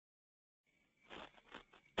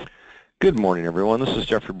Good morning, everyone. This is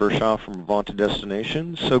Jeffrey Bershaw from Avanti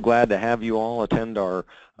Destinations. So glad to have you all attend our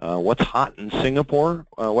What's Hot in Singapore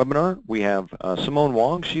webinar. We have Simone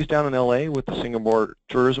Wong. She's down in LA with the Singapore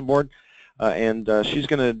Tourism Board, and she's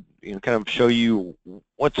going to kind of show you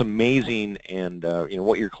what's amazing and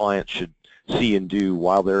what your clients should see and do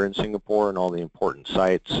while they're in Singapore, and all the important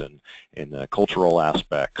sites and cultural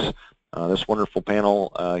aspects. This wonderful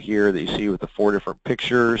panel here that you see with the 4 different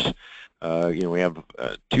pictures. We have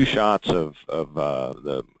 2 shots of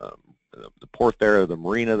the port there, the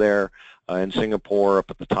marina there in Singapore,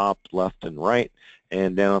 up at the top, left and right,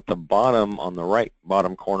 and down at the bottom, on the right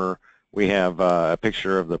bottom corner, we have a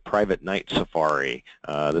picture of the private night safari.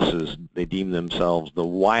 They deem themselves the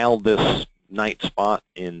wildest night spot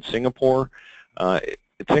in Singapore.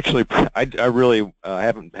 It's actually, I really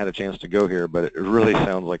haven't had a chance to go here, but it really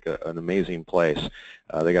sounds like an amazing place.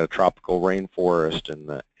 They got a tropical rainforest,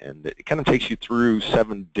 and it kind of takes you through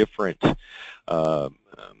 7 different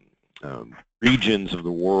regions of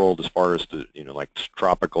the world as far as the, like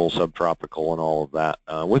tropical, subtropical, and all of that,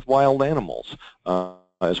 with wild animals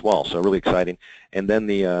as well. So really exciting. And then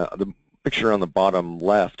the picture on the bottom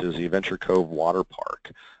left is the Adventure Cove Water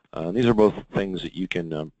Park. These are both things that you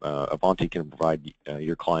can, Avanti can provide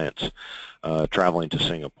your clients traveling to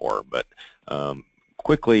Singapore. But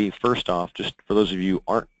quickly, first off, just for those of you who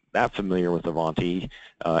aren't that familiar with Avanti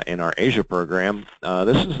and our Asia program,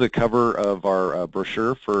 this is the cover of our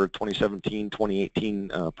brochure for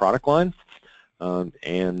 2017-2018 product line.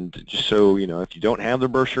 And just so you know, if you don't have the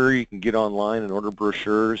brochure, you can get online and order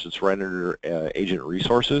brochures. It's right under Agent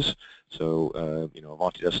Resources. So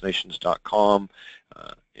AvantiDestinations.com.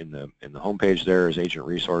 In the homepage there is Agent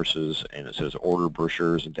Resources, and it says order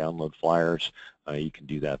brochures and download flyers. You can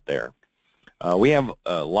do that there. We have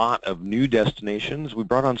a lot of new destinations. We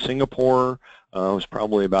brought on Singapore, it was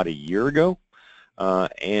probably about a year ago,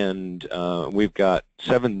 and we've got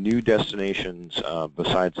 7 new destinations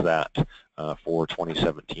besides that for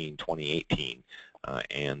 2017-2018,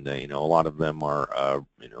 and a lot of them are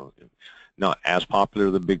not as popular.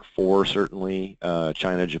 The big 4 certainly: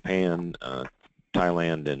 China, Japan,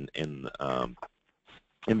 Thailand,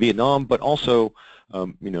 and Vietnam, but also a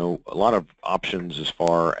lot of options as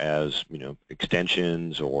far as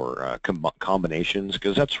extensions or combinations,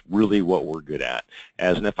 because that's really what we're good at.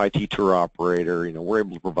 As an FIT tour operator, we're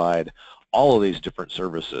able to provide all of these different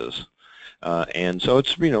services. And so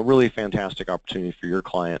it's really a fantastic opportunity for your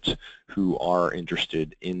clients who are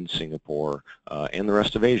interested in Singapore and the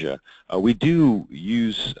rest of Asia. We do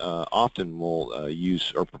use, often we'll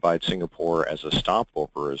use or provide Singapore as a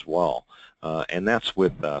stopover as well. And that's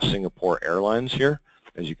with Singapore Airlines here.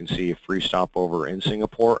 As you can see, a free stopover in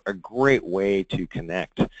Singapore, a great way to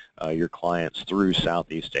connect your clients through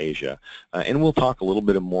Southeast Asia. And we'll talk a little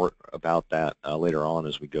bit more about that later on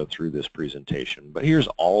as we go through this presentation. But here's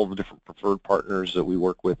all of the different preferred partners that we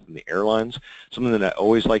work with in the airlines. Something that I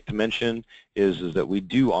always like to mention is that we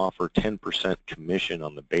do offer 10% commission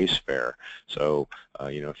on the base fare. So,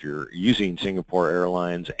 if you're using Singapore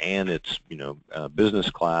Airlines and it's, business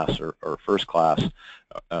class or first class,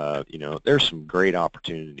 there's some great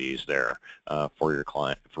opportunities there for your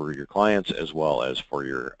clients as well as for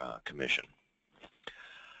your commission.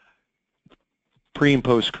 Pre and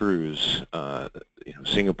post cruise.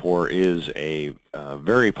 Singapore is a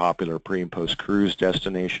very popular pre and post cruise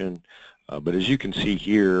destination. But as you can see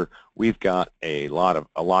here, we've got a lot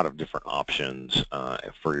of different options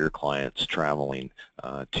for your clients traveling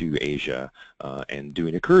to Asia and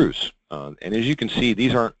doing a cruise. And as you can see,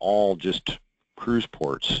 these aren't all just cruise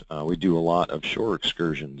ports. We do a lot of shore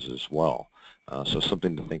excursions as well. So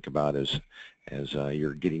something to think about as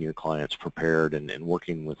you're getting your clients prepared and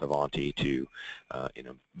working with Avanti to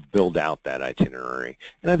build out that itinerary.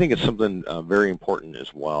 And I think it's something very important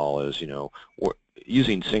as well as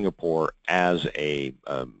using Singapore as a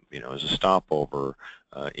as a stopover,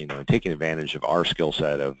 taking advantage of our skill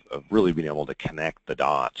set of really being able to connect the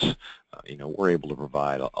dots. We're able to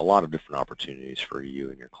provide a lot of different opportunities for you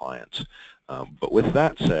and your clients. But with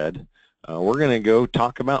that said, we're going to go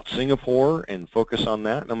talk about Singapore and focus on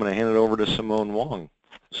that, and I'm going to hand it over to Simone Wong.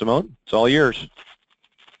 Simone, it's all yours.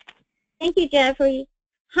 Thank you, Jeffrey.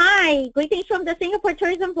 Hi, greetings from the Singapore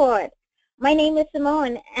Tourism Board. My name is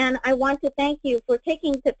Simone, and I want to thank you for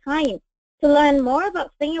taking the time to learn more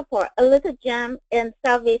about Singapore, a little gem in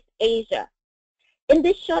Southeast Asia. In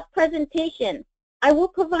this short presentation, I will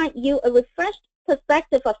provide you a refreshed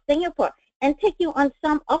perspective of Singapore and take you on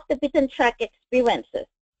some of the beaten track experiences.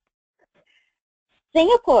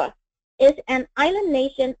 Singapore is an island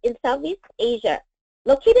nation in Southeast Asia,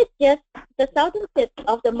 located just the southern tip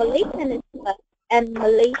of the Malay Peninsula and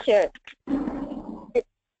Malaysia.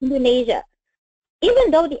 Indonesia.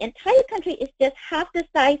 Even though the entire country is just half the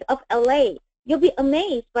size of LA, you'll be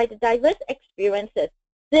amazed by the diverse experiences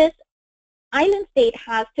this island state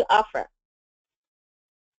has to offer.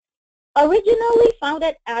 Originally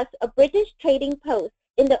founded as a British trading post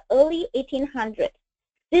in the early 1800s,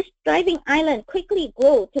 this thriving island quickly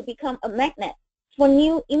grew to become a magnet for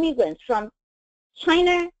new immigrants from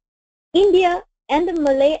China, India, and the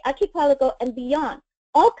Malay archipelago and beyond,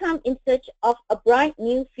 all come in search of a bright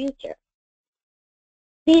new future.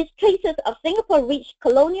 These traces of Singapore's rich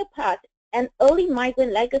colonial past and early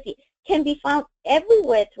migrant legacy can be found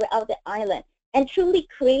everywhere throughout the island and truly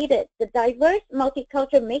created the diverse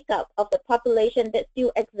multicultural makeup of the population that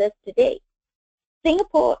still exists today.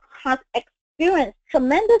 Singapore has experienced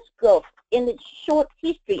tremendous growth in its short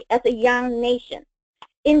history as a young nation.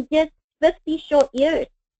 In just 50 short years,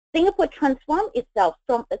 Singapore transformed itself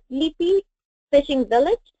from a sleepy fishing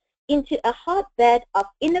village into a hotbed of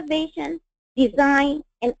innovation, design,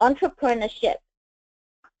 and entrepreneurship.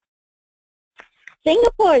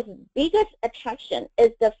 Singapore's biggest attraction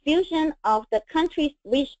is the fusion of the country's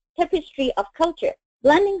rich tapestry of culture,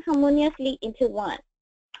 blending harmoniously into one.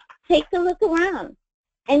 Take a look around,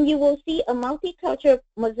 and you will see a multicultural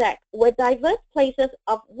mosaic where diverse places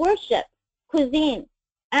of worship, cuisine,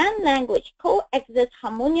 and language coexist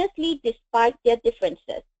harmoniously despite their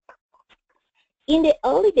differences. In the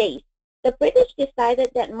early days, the British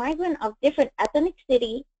decided that migrants of different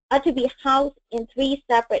ethnicities are to be housed in 3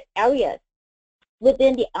 separate areas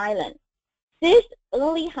within the island. This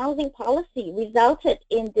early housing policy resulted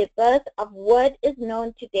in the birth of what is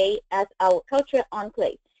known today as our cultural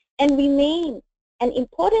enclave and remains an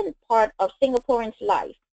important part of Singaporeans'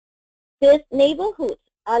 life. These neighborhoods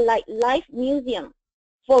are like life museums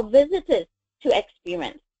for visitors to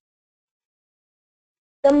experience.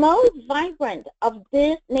 The most vibrant of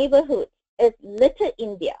these neighborhoods is Little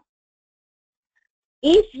India.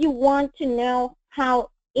 If you want to know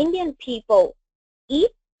how Indian people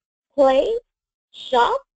eat, play,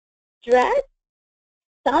 shop, dress,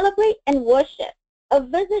 celebrate, and worship, a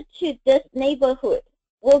visit to this neighborhood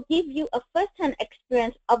will give you a first-hand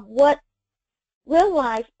experience of what real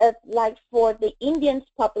life is like for the Indian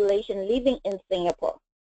population living in Singapore.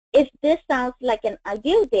 If this sounds like an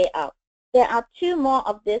ideal day out, there are 2 more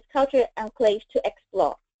of these cultural enclaves to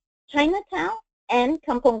explore, Chinatown and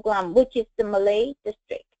Kampong Glam, which is the Malay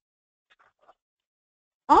district.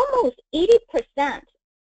 Almost 80%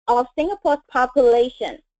 of Singapore's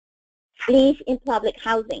population live in public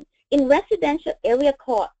housing in residential area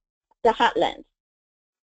called the heartlands.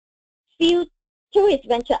 Few tourists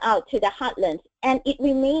venture out to the heartlands, and it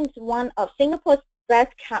remains one of Singapore's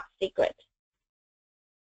best-kept secrets.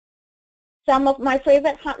 Some of my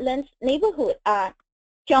favorite heartlands neighborhoods are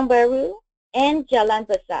Tiong Bahru and Jalan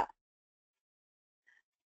Besar.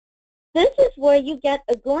 This is where you get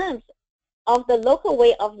a glimpse of the local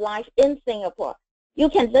way of life in Singapore. You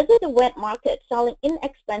can visit the wet market selling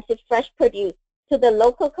inexpensive fresh produce to the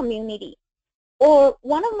local community. Or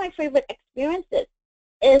one of my favorite experiences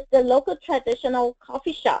is the local traditional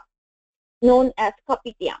coffee shop known as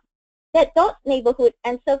Kopitiam that dots neighborhood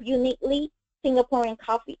and serve uniquely Singaporean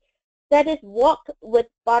coffee that is walked with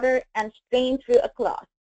butter and strained through a cloth.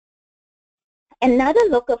 Another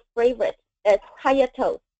local favorite is kaya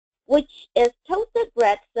toast, which is toasted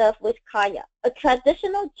bread served with kaya, a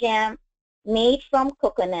traditional jam made from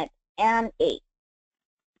coconut and egg.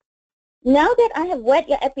 Now that I have whet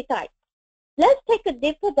your appetite, let's take a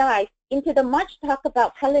deeper dive into the much talked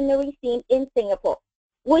about culinary scene in Singapore,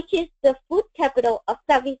 which is the food capital of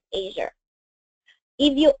Southeast Asia.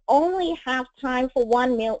 If you only have time for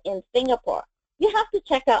one meal in Singapore, you have to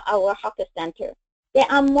check out our hawker center. There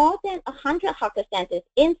are more than 100 hawker centers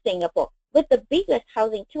in Singapore, with the biggest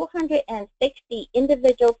housing 260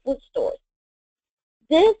 individual food stores.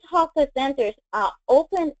 These hawker centers are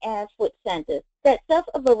open-air food centers that serve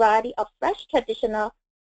a variety of fresh traditional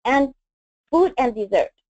and food and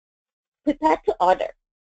dessert, prepared to order.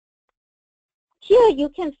 Here you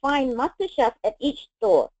can find master chefs at each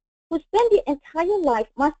store who spend their entire life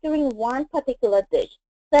mastering one particular dish,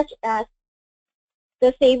 such as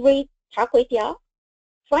the savory char kway teow,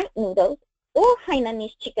 fried noodles, or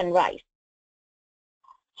Hainanese chicken rice.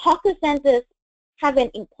 Hawker centers have an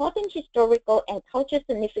important historical and cultural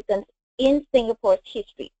significance in Singapore's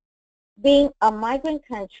history. Being a migrant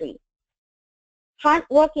country,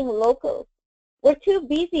 hard-working locals were too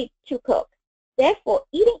busy to cook. Therefore,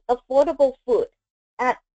 eating affordable food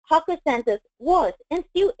at hawker centers was and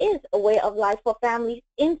still is a way of life for families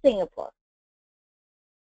in Singapore.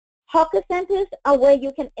 Hawker centers are where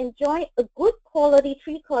you can enjoy a good quality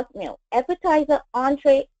three-course meal, appetizer,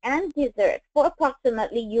 entree, and dessert for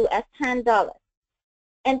approximately US $10.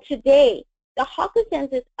 And today, the hawker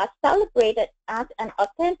centers are celebrated as an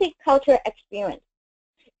authentic cultural experience.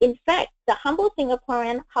 In fact, the humble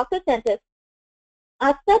Singaporean hawker centers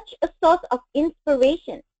are such a source of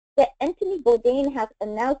inspiration that Anthony Bourdain has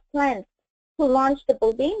announced plans to launch the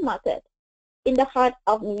Bourdain Market in the heart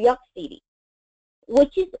of New York City,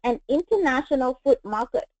 which is an international food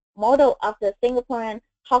market modeled after the Singaporean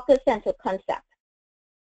hawker center concept.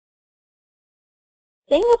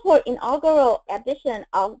 Singapore's inaugural edition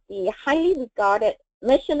of the highly regarded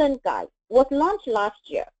Michelin Guide was launched last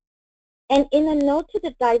year. And in a note to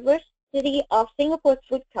the diversity of Singapore's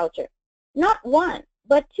food culture, not one,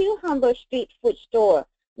 but two humble street food stores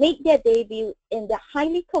made their debut in the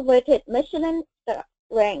highly coveted Michelin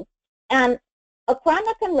ranks, and a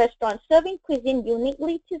Peranakan restaurant serving cuisine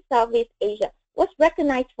uniquely to Southeast Asia was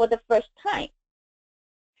recognized for the first time.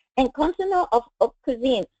 And connoisseurs of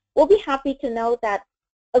cuisine will be happy to know that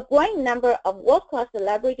a growing number of world-class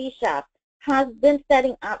celebrity chefs has been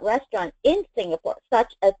setting up restaurants in Singapore,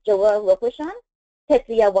 such as Joel Robuchon,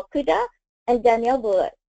 Tetsuya Wakuda, and Daniel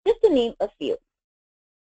Bullard, just to name a few.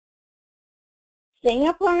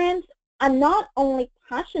 Singaporeans are not only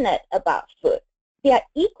passionate about food, they are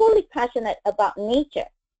equally passionate about nature.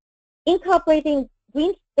 Incorporating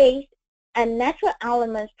green space and natural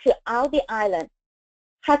elements throughout the island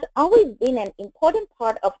has always been an important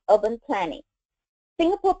part of urban planning.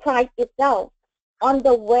 Singapore prides itself on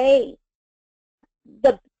the way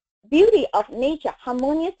the beauty of nature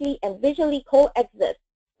harmoniously and visually coexists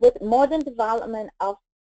with modern development of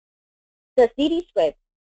the cityscape,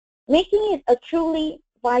 making it a truly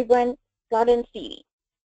vibrant garden city.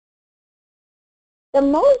 The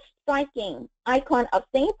most striking icon of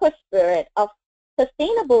Singapore's spirit of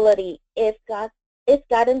sustainability is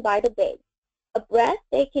Garden by the Bay, a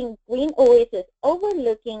breathtaking green oasis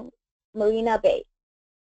overlooking Marina Bay.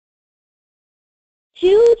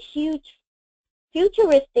 Two huge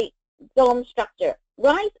futuristic dome structures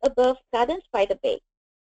rise above Gardens by the Bay.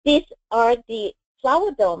 These are the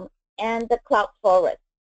Flower Dome and the Cloud Forest,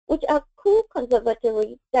 which are cool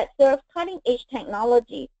conservatories that serve cutting-edge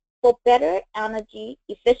technology for better energy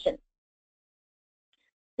efficiency.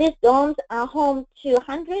 These domes are home to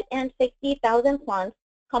 160,000 plants,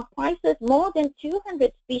 comprises more than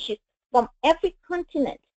 200 species from every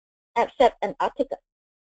continent except Antarctica.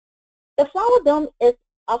 The Flower Dome is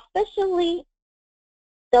officially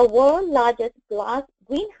the world's largest glass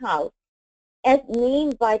greenhouse as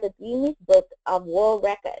named by the Guinness Book of World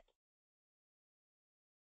Records.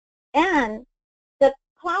 And the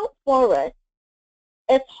Cloud Forest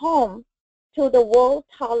is home to the world's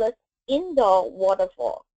tallest indoor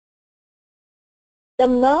waterfall. The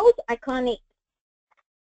most iconic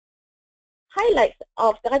highlights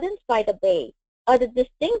of Gardens by the Bay are the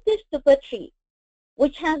distinctive super tree,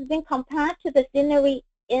 which has been compared to the scenery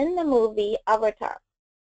in the movie Avatar.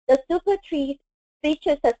 The super trees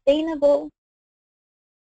feature sustainable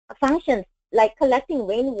functions like collecting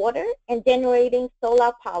rainwater and generating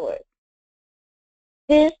solar power.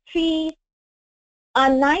 These trees are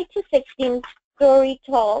 9 to 16-story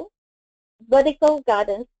tall vertical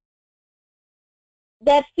gardens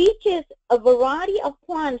that features a variety of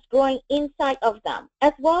plants growing inside of them,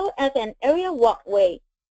 as well as an area walkway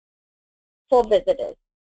for visitors.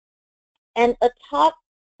 And atop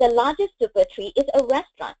the largest super tree is a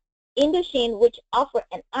restaurant, Indochine, which offers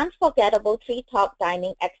an unforgettable treetop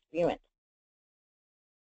dining experience.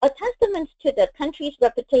 A testament to the country's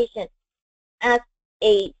reputation as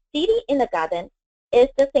a city in the garden is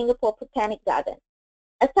the Singapore Botanic Garden.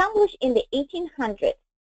 Established in the 1800s,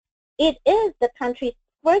 it is the country's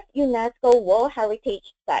first UNESCO World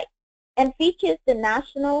Heritage Site and features the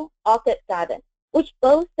National Orchid Garden, which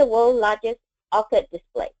boasts the world's largest orchid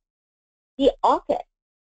display. The orchid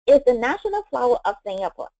is the national flower of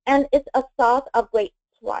Singapore and is a source of great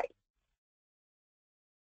pride.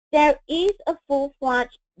 There is a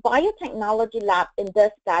full-fledged biotechnology lab in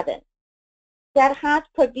this garden that has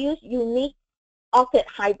produced unique orchid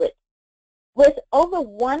hybrids. With over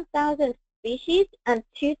 1,000 species and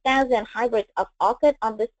 2,000 hybrids of orchid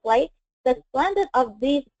on display, the splendor of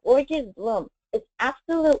these gorgeous blooms is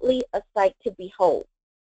absolutely a sight to behold.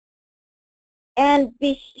 And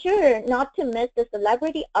be sure not to miss the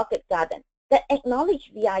Celebrity Orchid Garden that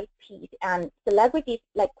acknowledge VIPs and celebrities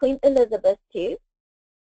like Queen Elizabeth II,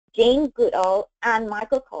 Jane Goodall, and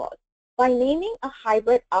Michael Kors by naming a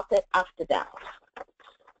hybrid orchid after them.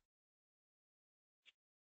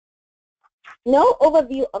 No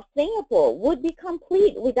overview of Singapore would be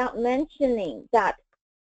complete without mentioning that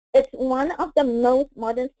It's one of the most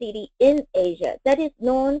modern cities in Asia that is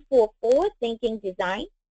known for forward-thinking design,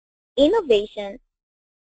 innovation,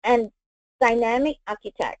 and dynamic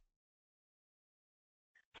architecture.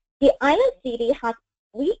 The island city has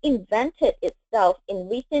reinvented itself in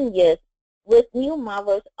recent years with new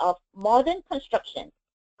marvels of modern construction,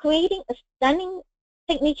 creating a stunning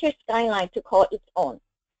signature skyline to call its own.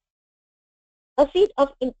 A feat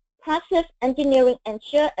of impressive engineering and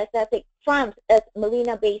sheer aesthetic triumphs as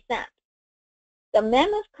Marina Bay Sands. The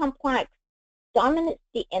mammoth complex dominates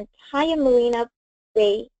the entire Marina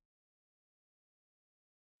Bay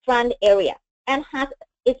front area and has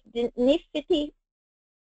its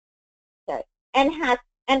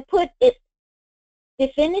and put its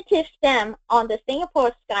definitive stamp on the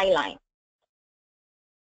Singapore skyline.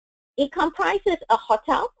 It comprises a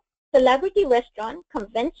hotel, celebrity restaurant,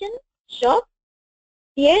 convention, shop,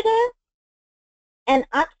 theater, an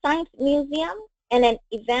art science museum, and an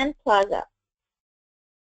event plaza.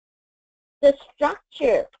 The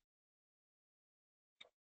structure,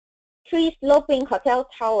 three sloping hotel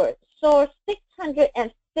towers, soar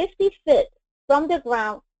 650 feet from the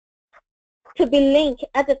ground to be linked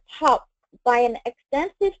at the top by an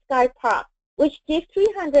extensive sky park, which gives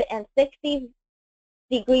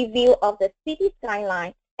 360-degree view of the city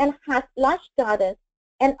skyline and has large gardens,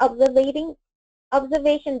 an observation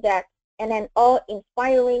deck, and an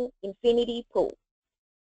awe-inspiring infinity pool.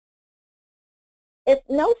 It's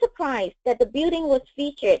no surprise that the building was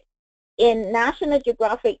featured in National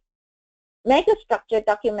Geographic Megastructure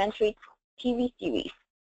documentary TV series.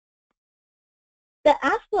 The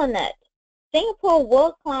Esplanade, Singapore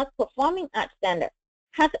World-Class Performing Arts Center,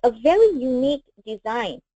 has a very unique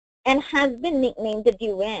design and has been nicknamed the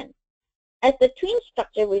Durian, as the twin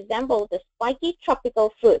structure resembles the spiky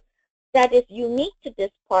tropical fruit that is unique to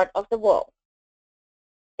this part of the world.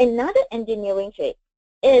 Another engineering feat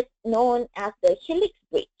is known as the Helix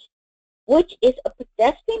Bridge, which is a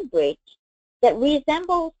pedestrian bridge that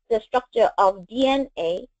resembles the structure of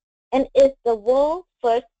DNA and is the world's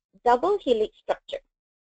first double helix structure.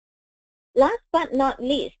 Last but not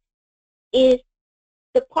least is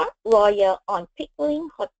the Park Royal on Pickering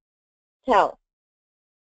Hotel,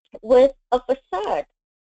 with a facade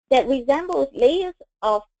that resembles layers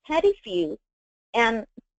of paddy fields, and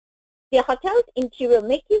the hotel's interior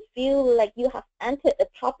makes you feel like you have entered a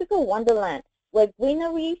tropical wonderland where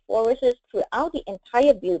greenery flourishes throughout the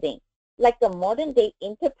entire building, like the modern-day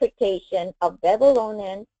interpretation of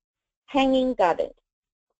Babylonian hanging gardens.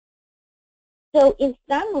 So in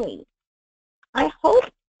summary, I hope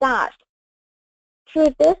that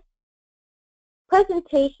through this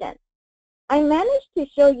presentation, I managed to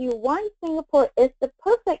show you why Singapore is the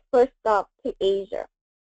perfect first stop to Asia.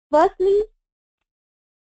 Firstly,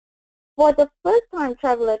 for the first-time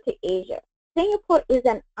traveler to Asia, Singapore is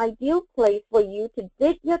an ideal place for you to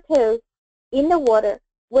dip your toes in the water,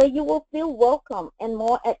 where you will feel welcome and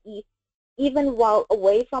more at ease even while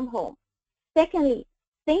away from home. Secondly,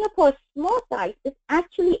 Singapore's small size is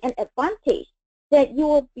actually an advantage that you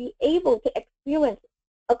will be able to experience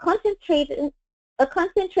a concentration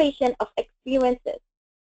of experiences,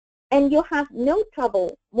 and you have no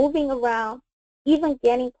trouble moving around, even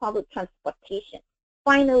getting public transportation.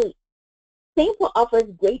 Finally, Singapore offers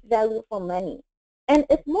great value for money and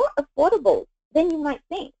is more affordable than you might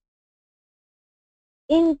think.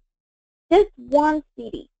 In this one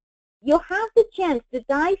city, you have the chance to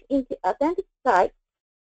dive into authentic sights,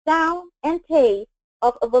 sound, and taste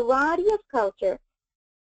of a variety of culture,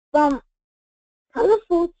 from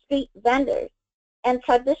colorful street vendors and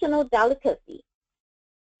traditional delicacies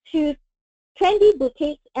to trendy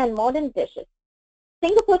boutiques and modern dishes.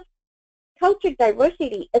 Singapore's culture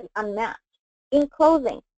diversity is unmatched. In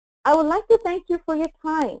closing, I would like to thank you for your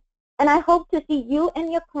time, and I hope to see you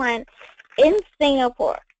and your clients in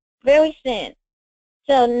Singapore very soon.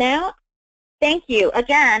 So now, thank you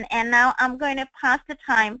again, and now I'm going to pass the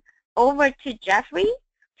time over to Jeffrey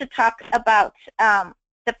to talk about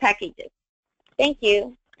the packages. Thank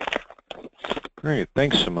you. Great.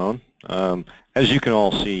 Thanks, Simone. As you can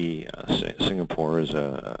all see, Singapore is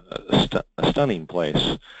a stunning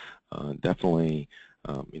place. Definitely,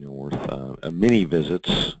 worth many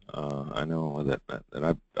visits. I know that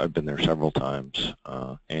I've been there several times,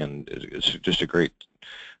 and it's just a great.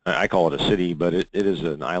 I call it a city, but it is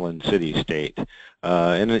an island city-state.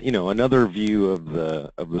 And another view of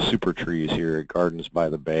the super trees here at Gardens by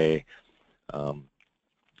the Bay.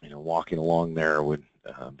 Walking along there would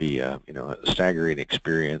be a staggering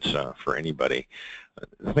experience for anybody.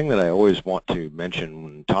 the thing that I always want to mention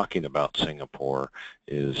when talking about Singapore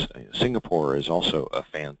is Singapore is also a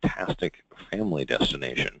fantastic family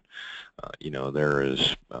destination. There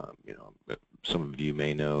is, some of you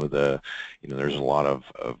may know there's a lot of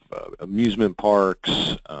amusement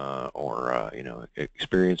parks or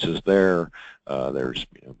experiences there. There's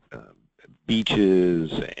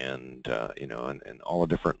beaches and all the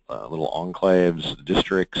different little enclaves,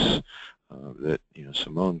 districts that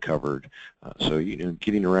Simone covered. So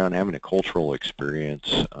getting around, having a cultural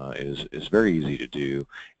experience is very easy to do,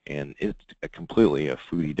 and it's completely a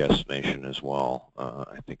foodie destination as well.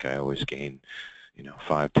 I think I always gain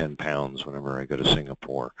 5-10 pounds whenever I go to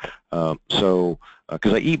Singapore.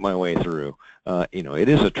 Because I eat my way through. It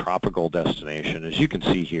is a tropical destination, as you can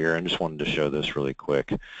see here. I just wanted to show this really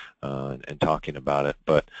quick and talking about it.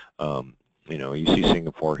 But you see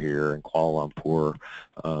Singapore here and Kuala Lumpur,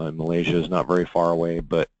 and Malaysia is not very far away,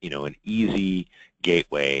 but an easy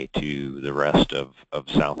gateway to the rest of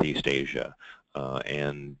Southeast Asia.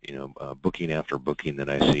 Booking after booking that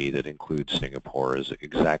I see that includes Singapore is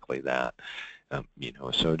exactly that.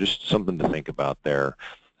 So just something to think about there.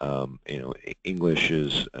 English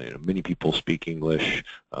is, many people speak English.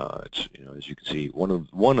 It's, as you can see, one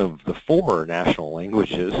of the 4 national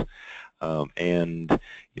languages, and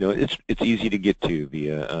it's easy to get to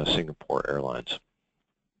via Singapore Airlines.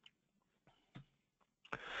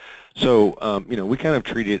 So we kind of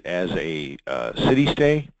treat it as a city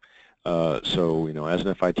stay. So as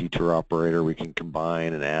an FIT tour operator, we can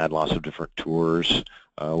combine and add lots of different tours.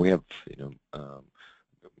 We have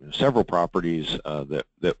several properties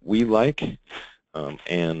that we like,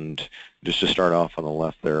 and just to start off on the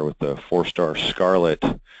left there with the 4-star Scarlet,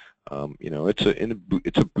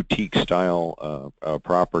 it's a boutique style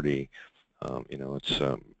property. It's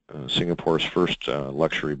Singapore's first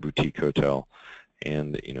luxury boutique hotel,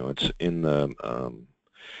 and it's in the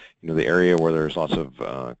area where there's lots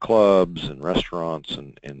of clubs and restaurants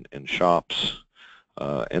and shops.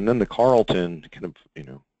 And then the Carlton, kind of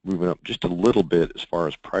moving up just a little bit as far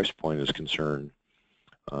as price point is concerned,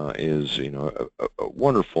 is a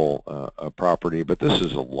wonderful property, but this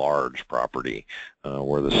is a large property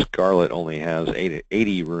where the Scarlet only has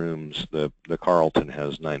 80 rooms. The Carlton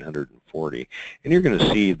has 940, and you're going to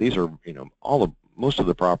see these are most of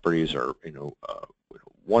the properties are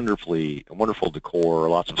wonderful decor,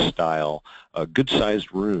 lots of style,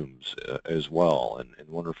 good-sized rooms as well, and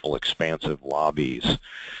wonderful expansive lobbies.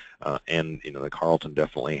 And the Carlton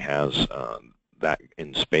definitely has that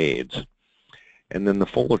in spades. And then the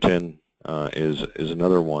Fullerton is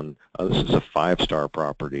another one. This is a 5-star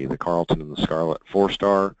property. The Carlton and the Scarlet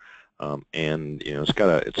 4-star, and it's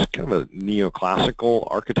kind of a neoclassical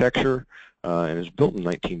architecture, and it's built in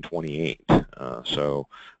 1928. So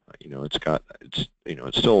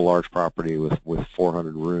it's still a large property with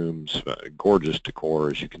 400 rooms, gorgeous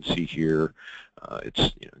decor as you can see here.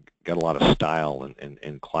 It's got a lot of style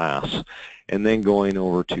and class. And then going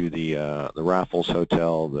over to the Raffles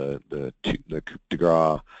Hotel, the Coup de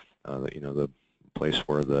Grace, the place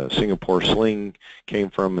where the Singapore Sling came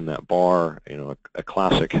from, in that bar, a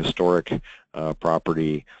classic historic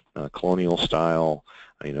property, colonial style.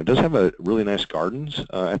 It does have a really nice gardens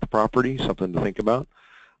at the property, something to think about.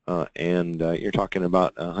 And you're talking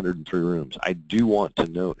about 103 rooms. I do want to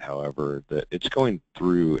note, however, that it's going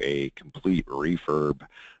through a complete refurb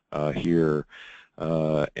here,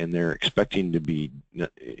 and they're expecting to be,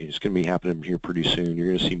 it's going to be happening here pretty soon. You're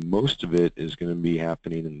going to see most of it is going to be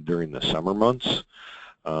happening during the summer months.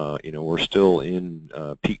 We're still in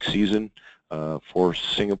peak season for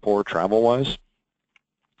Singapore travel-wise.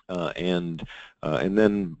 And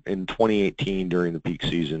then in 2018, during the peak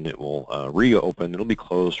season, it will reopen. It'll be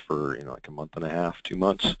closed for like a month and a half, 2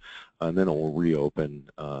 months, and then it will reopen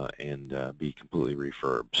and be completely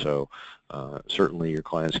refurbed. So certainly your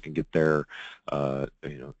clients can get there,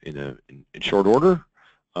 in short order,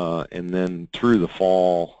 and then through the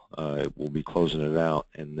fall, we'll be closing it out,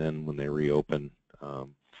 and then when they reopen,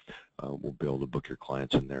 we'll be able to book your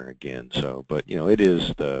clients in there again. So, but it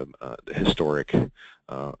is the historic,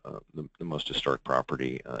 the most historic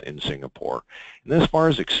property in Singapore. And as far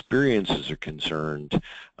as experiences are concerned,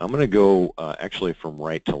 I'm going to go actually from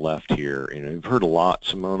right to left here. You've heard a lot.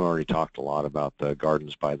 Simone already talked a lot about the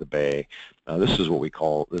Gardens by the Bay. This is what we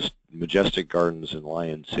call this Majestic Gardens in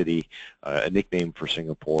Lion City, a nickname for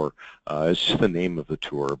Singapore. It's just the name of the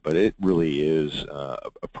tour, but it really is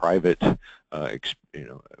a private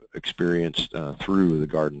experience through the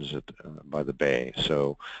gardens by the bay.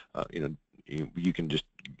 So you can just,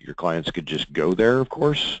 your clients could just go there, of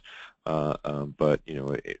course, but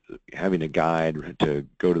having a guide to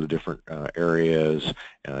go to the different areas,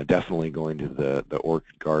 definitely going to the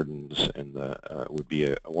orchid gardens and would be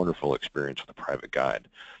a wonderful experience with a private guide.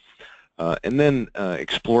 And then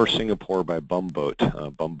explore Singapore by bumboat.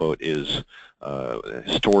 Bumboat is a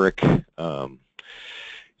historic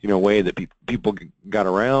way that people got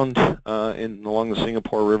around along the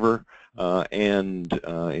Singapore River and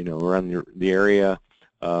around the area.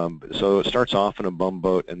 So it starts off in a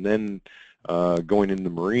bumboat, and then going in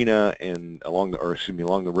the marina and along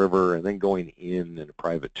the river, and then going in a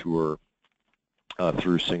private tour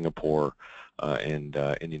through Singapore and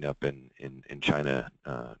ending up in China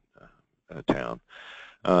town.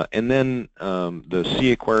 And then the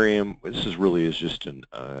Sea Aquarium. This is just an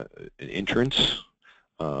entrance,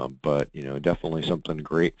 but definitely something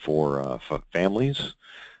great for families.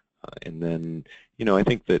 And then I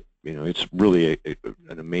think that it's really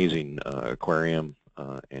an amazing aquarium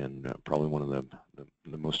and probably one of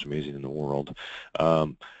the most amazing in the world.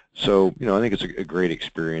 So I think it's a great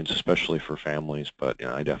experience, especially for families. But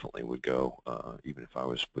I definitely would go, even if I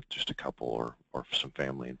was with just a couple or some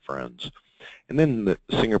family and friends. And then the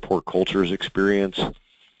Singapore Cultures experience.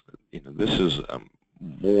 This is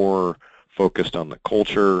more focused on the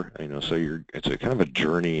culture. So it's a kind of a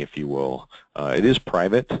journey, if you will. It is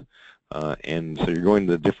private. And so you're going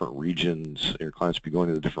to the different regions, your clients will be going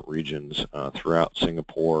to the different regions throughout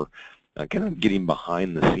Singapore, kind of getting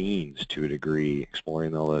behind the scenes to a degree,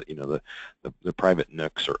 exploring all the private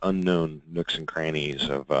nooks or unknown nooks and crannies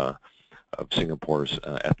of Singapore's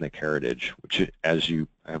ethnic heritage, which, as you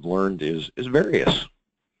have learned, is various.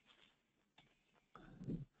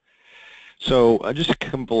 So just a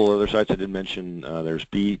couple other sites I did mention. There's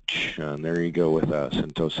beach, and there you go with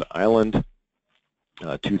Sentosa Island.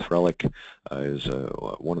 Tooth Relic is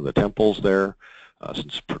one of the temples there. Since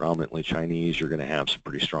it's predominantly Chinese, you're going to have some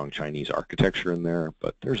pretty strong Chinese architecture in there,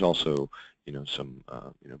 but there's also some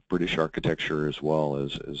British architecture as well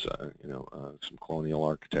as some colonial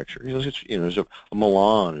architecture. There's a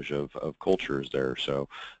melange of cultures there, so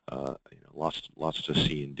lots to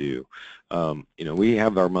see and do. We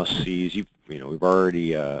have our must-sees. We've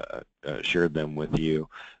already shared them with you.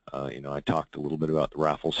 I talked a little bit about the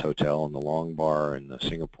Raffles Hotel and the Long Bar and the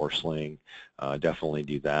Singapore Sling. Definitely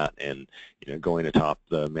do that. And going atop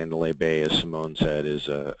the Mandalay Bay, as Simone said, is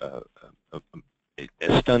a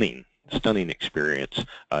stunning experience,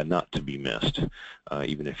 not to be missed,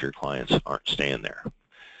 even if your clients aren't staying there.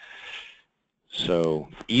 So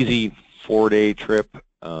easy 4-day trip.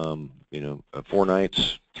 4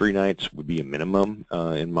 nights, 3 nights would be a minimum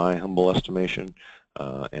in my humble estimation.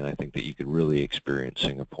 And I think that you could really experience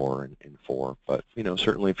Singapore in 4. But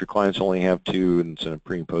certainly if your clients only have 2 and it's in a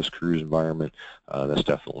pre and post cruise environment, that's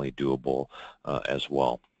definitely doable as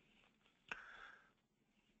well.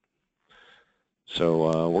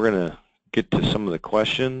 So we're going to get to some of the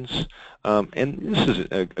questions, and this is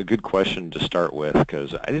a good question to start with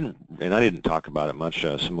because I didn't talk about it much.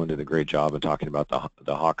 Someone did a great job of talking about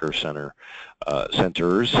the Hawker centers,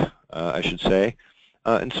 I should say.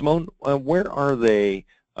 And Simone, where are they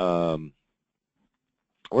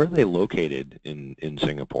located in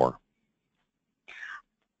Singapore?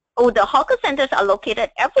 Oh, the hawker centers are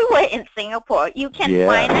located everywhere in Singapore. You can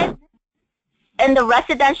find it in the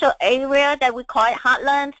residential area that we call it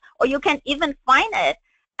heartlands, or you can even find it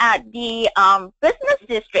at the business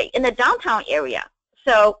district in the downtown area.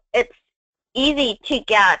 So it's easy to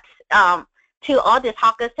get to all this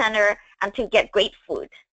hawker center and to get great food.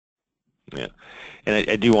 Yeah, and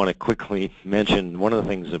I do want to quickly mention one of the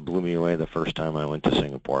things that blew me away the first time I went to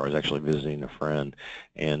Singapore. I was actually visiting a friend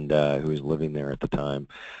and who was living there at the time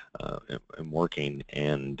and working,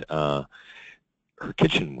 and her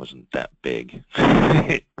kitchen wasn't that big.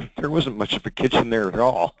 There wasn't much of a kitchen there at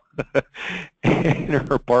all in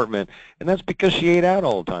her apartment, and that's because she ate out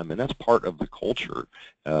all the time, and that's part of the culture,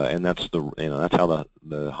 and that's that's how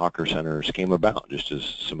the hawker centers came about, just as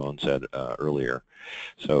Simone said earlier.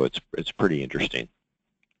 So it's pretty interesting.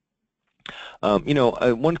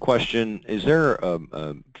 One question is there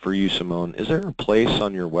for you, Simone? Is there a place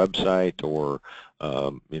on your website, or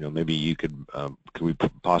maybe you could we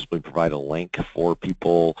possibly provide a link for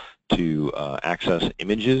people to access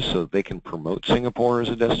images so that they can promote Singapore as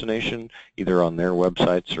a destination, either on their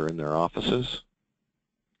websites or in their offices?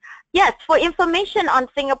 Yes, for information on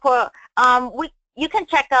Singapore, you can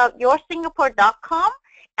check out yoursingapore.com,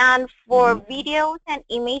 and for videos and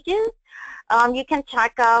images, you can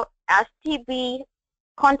check out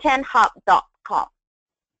stbcontenthub.com.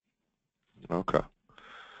 Okay.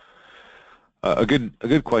 A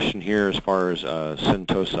good question here as far as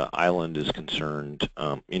Sentosa Island is concerned.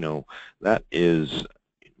 That is,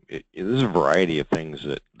 there's a variety of things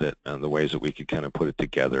that the ways that we could kind of put it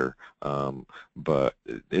together, but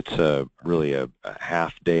it's really a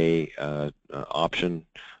half-day option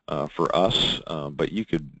for us, but you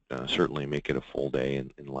could certainly make it a full day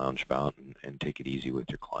and lounge about and take it easy with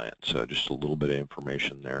your clients. So just a little bit of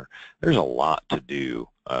information there. There's a lot to do.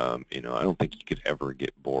 I don't think you could ever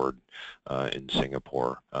get bored in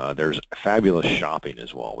Singapore. There's fabulous shopping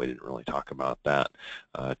as well. We didn't really talk about that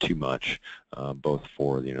too much, both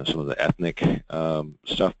for some of the ethnic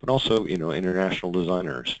stuff, but also international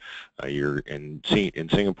designers. You're in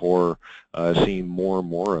Singapore seeing more and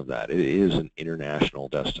more of that. It is an international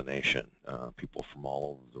destination. People from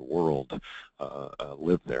all over the world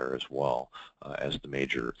live there as well as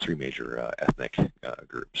the three major ethnic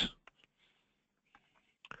groups.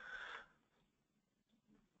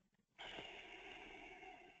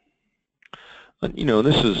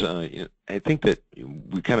 This is, I think that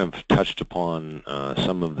we kind of touched upon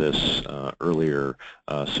some of this earlier,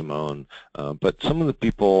 Simone, but some of the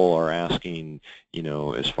people are asking,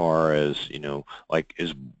 as far as, like,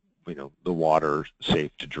 is, the water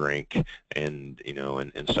safe to drink and,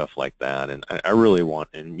 and stuff like that. And I really want,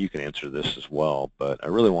 and you can answer this as well, but I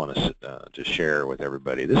really want to share with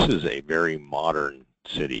everybody, this is a very modern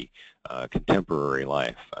city. Contemporary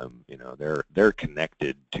life. They're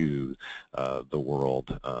connected to the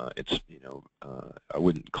world. It's I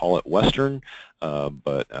wouldn't call it Western,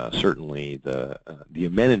 but certainly the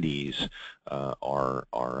amenities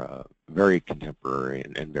are very contemporary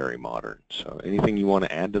and very modern. So anything you want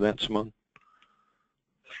to add to that, Simone?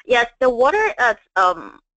 Yes, the water is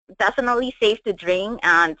definitely safe to drink,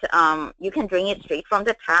 and you can drink it straight from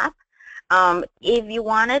the tap. If you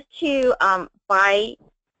wanted to buy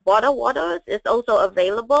bottled waters, it's also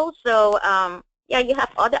available. So yeah, you have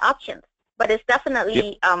other options, but it's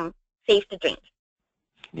definitely safe to drink.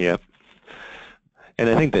 Yeah. And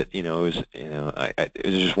I think that it was it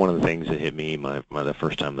was just one of the things that hit me the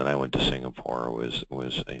first time that I went to Singapore was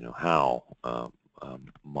how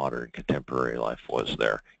modern contemporary life was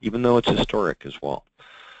there, even though it's historic as well.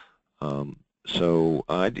 So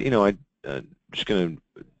I just going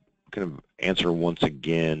to kind of answer once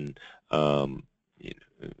again.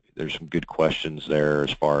 There's some good questions there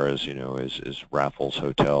as far as, is Raffles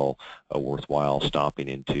Hotel worthwhile stopping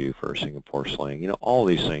into for a Singapore sling? All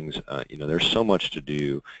these things, there's so much to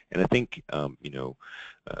do. And I think,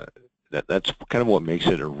 that's kind of what makes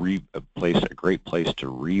it a great place to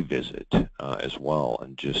revisit as well.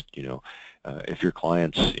 And just, if your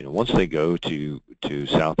clients, once they go to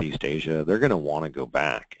Southeast Asia, they're going to want to go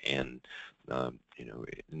back. And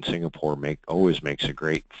in Singapore always makes a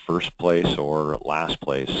great first place or last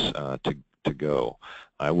place to go.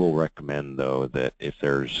 I will recommend though that if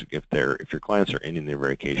your clients are ending their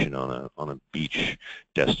vacation on a beach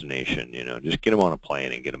destination, just get them on a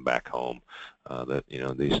plane and get them back home.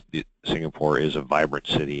 Singapore is a vibrant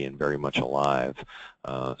city and very much alive.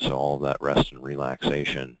 So all of that rest and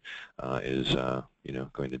relaxation is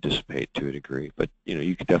going to dissipate to a degree. But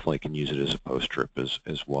you definitely can use it as a post trip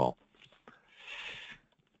as well.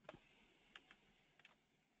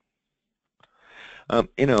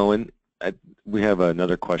 And we have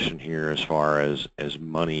another question here as far as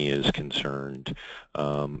money is concerned,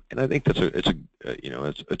 and I think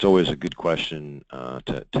it's always a good question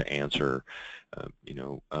to answer.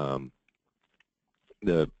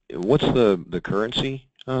 What's the currency,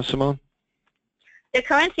 Simone? The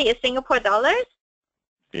currency is Singapore dollars.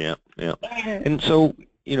 Yeah, yeah. And so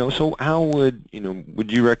so how would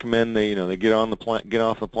you recommend they get off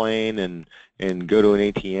the plane and go to an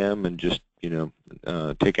ATM and just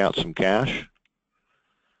take out some cash?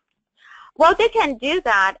 Well, they can do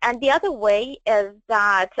that, and the other way is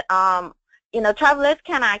that travelers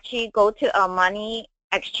can actually go to a money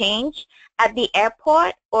exchange at the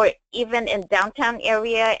airport or even in downtown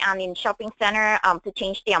area and in shopping center to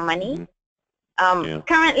change their money. Mm-hmm.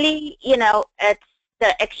 Currently,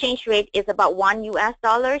 the exchange rate is about $1 US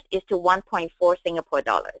is to 1.4 Singapore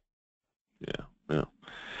dollars. Yeah, yeah.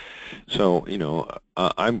 So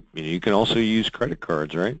you can also use credit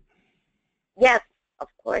cards, right? Yes, of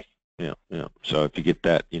course. Yeah, yeah. So if you get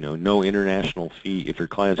that, no international fee, if your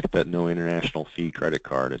clients get that no international fee credit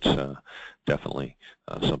card, it's definitely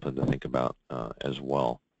something to think about as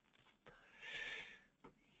well.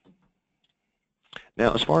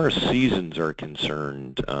 Now, as far as seasons are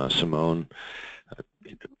concerned, Simone,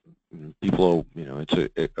 people, it's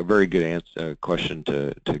a very good question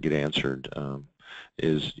to get answered.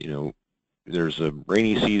 There's a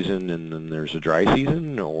rainy season and then there's a dry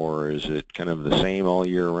season, or is it kind of the same all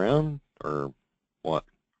year round, or what?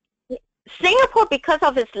 Singapore, because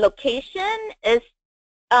of its location, it's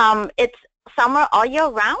summer all year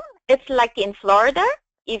round. It's like in Florida.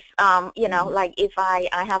 If you know, like if I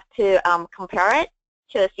have to compare it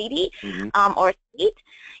to a city or state,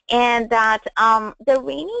 and that the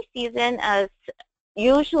rainy season is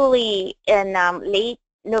usually in late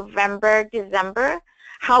November, December.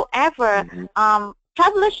 However,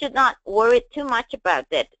 travelers should not worry too much about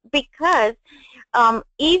it, because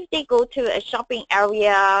if they go to a shopping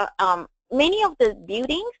area, many of the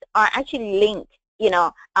buildings are actually linked, you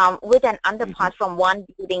know, with an underpass from one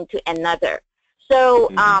building to another. So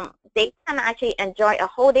they can actually enjoy a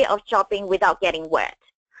whole day of shopping without getting wet.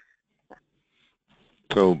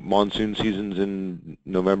 So monsoon season's in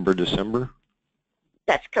November, December?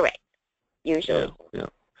 That's correct, usually. Yeah.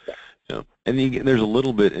 And there's a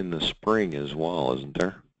little bit in the spring as well, isn't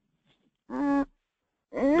there? Not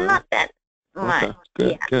that much.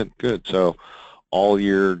 Okay. Good. So all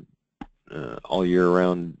year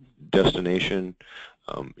round destination.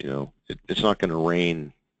 You know, it's not going to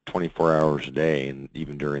rain 24 hours a day, and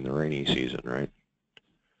even during the rainy season, right?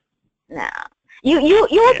 No. You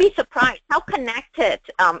will be surprised how connected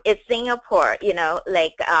is Singapore, you know,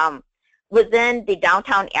 like within the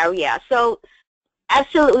downtown area. So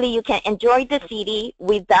absolutely you can enjoy the city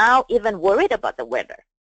without even worried about the weather.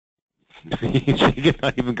 You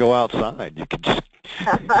cannot even go outside. You can just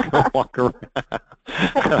walk around.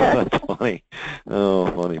 That's funny.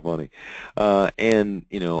 Oh, funny. And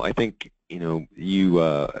you know, I think you know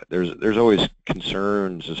there's always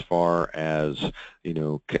concerns as far as you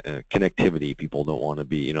know connectivity. People don't want to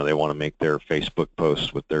be, you know, they want to make their Facebook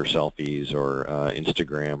posts with their selfies or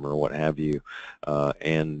Instagram or what have you.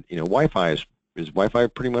 And you know, Wi-Fi is Wi-Fi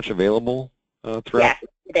pretty much available throughout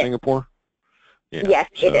Singapore? Yes,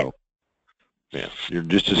 it is. Yeah, you're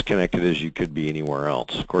just as connected as you could be anywhere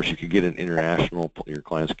else. Of course, you could get an international. Your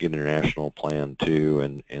clients get an international plan too,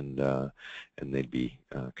 and they'd be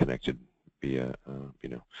connected via you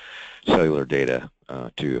know, cellular data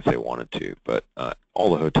too if they wanted to. But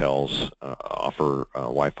all the hotels offer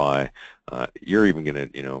Wi-Fi. You're even going to,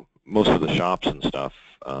 you know, most of the shops and stuff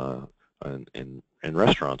and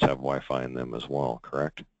restaurants have Wi-Fi in them as well.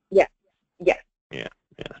 Correct? Yeah.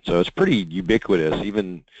 So it's pretty ubiquitous,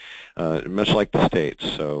 even much like the States,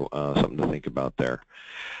 so something to think about there.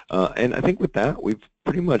 And I think with that, we've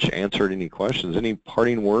pretty much answered any questions. Any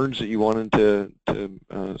parting words that you wanted to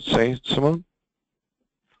say, Simone?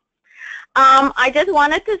 I just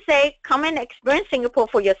wanted to say, come and experience Singapore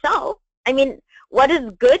for yourself. I mean, what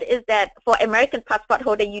is good is that for American passport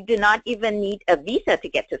holder, you do not even need a visa to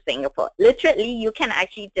get to Singapore. Literally, you can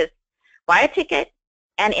actually just buy a ticket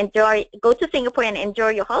and go to Singapore and enjoy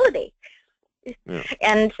your holiday. Yeah.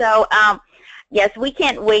 And so, yes, we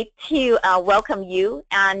can't wait to welcome you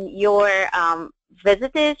and your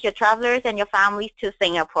visitors, your travelers, and your families to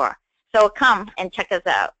Singapore. So come and check us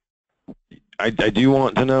out. I do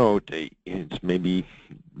want to note, it's maybe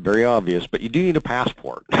very obvious, but you do need a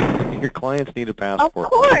passport. Your clients need a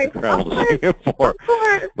passport to travel to Singapore. Of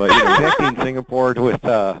course. But you know, connecting Singapore with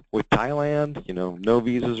Thailand, you know, no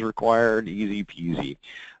visas required, easy peasy.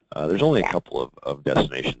 There's only a couple of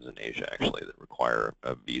destinations in Asia actually that require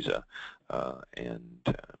a visa,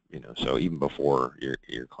 you know, so even before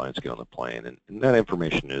your clients get on the plane, and that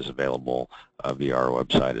information is available via our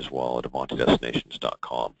website as well at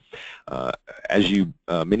avantidestinations.com. As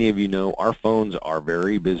many of you know, our phones are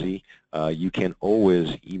very busy. You can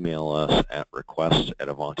always email us at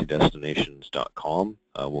requests@avantidestinations.com.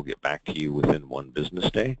 We'll get back to you within one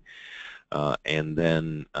business day. And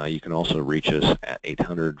then you can also reach us at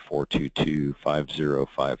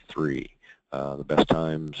 800-422-5053. The best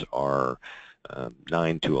times are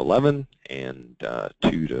 9 to 11 and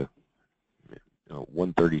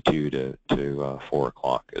 1:32 to 4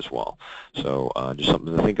 o'clock as well. So just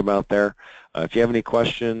something to think about there. If you have any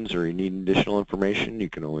questions or you need additional information, you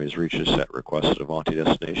can always reach us at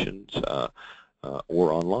requests@avantidestinations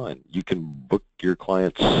or online. You can book your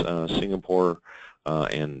clients Singapore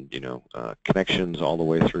and you know connections all the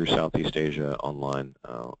way through Southeast Asia online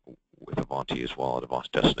with Avanti as well at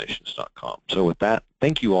avantidestinations.com. So with that,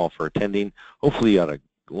 thank you all for attending. Hopefully you got a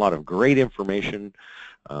lot of great information,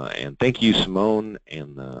 and thank you, Simone,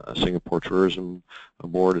 and the Singapore Tourism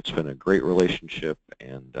Board. It's been a great relationship,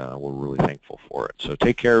 and we're really thankful for it. So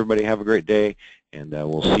take care, everybody. Have a great day, and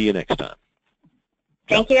we'll see you next time.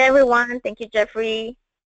 Thank you, everyone. Thank you, Jeffrey.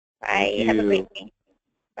 Bye. Have a great day.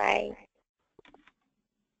 Bye.